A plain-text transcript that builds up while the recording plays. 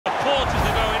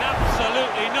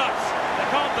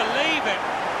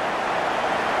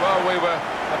Well, we were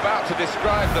about to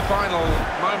describe the final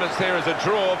moments here as a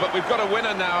draw, but we've got a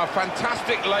winner now, a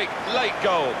fantastic late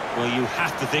goal. Well, you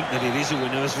have to think that it is a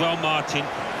winner as well, Martin.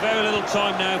 Very little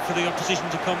time now for the opposition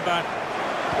to come back.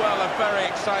 Well, a very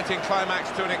exciting climax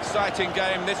to an exciting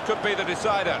game. This could be the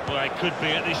decider. Well, it could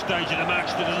be at this stage of the match.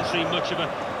 There doesn't seem much of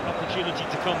an opportunity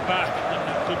to come back.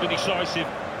 It could be decisive.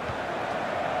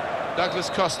 Douglas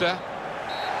Costa.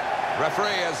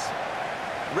 Referee has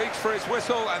reached for his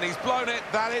whistle and he's blown it.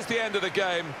 That is the end of the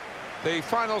game. The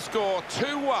final score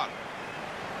 2-1.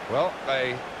 Well,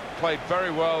 they played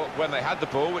very well when they had the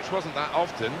ball, which wasn't that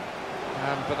often.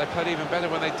 But they played even better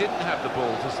when they didn't have the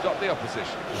ball to stop the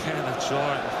opposition. Yeah, that's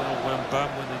right. I thought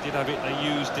when they did have it, they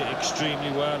used it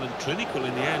extremely well and clinical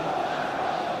in the end.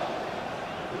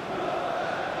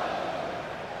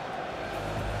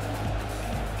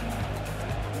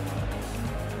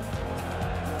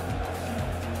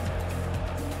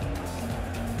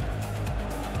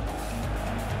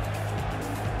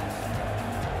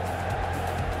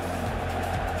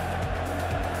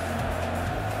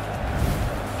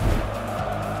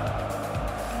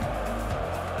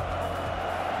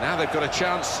 Now they've got a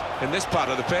chance in this part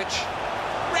of the pitch.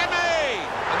 Rooney!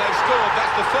 And they've scored.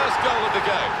 That's the first goal of the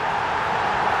game.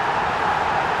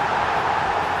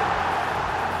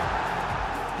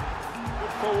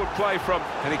 Good forward play from...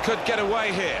 And he could get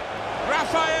away here.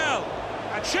 Raphael!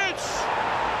 And shoots!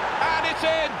 And it's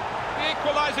in! The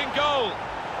equalising goal.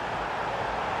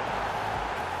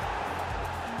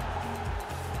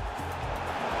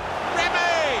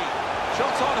 Rooney!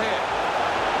 Shots on here.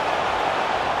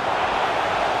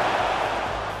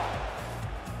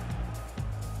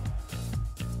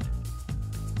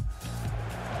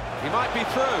 He might be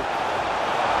through.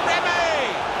 Rooney!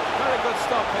 Very good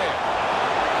stop here.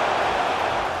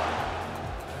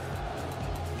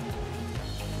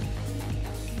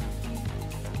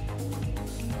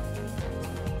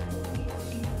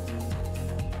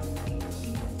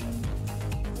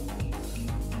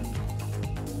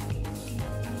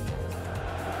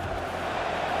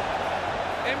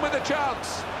 In with a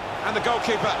chance. And the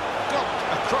goalkeeper got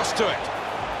across to it.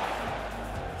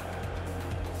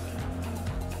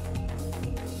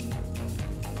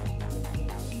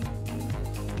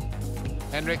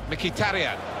 Henrik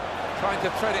Mkhitaryan trying to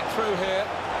thread it through here.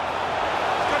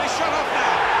 He's got his shot off now.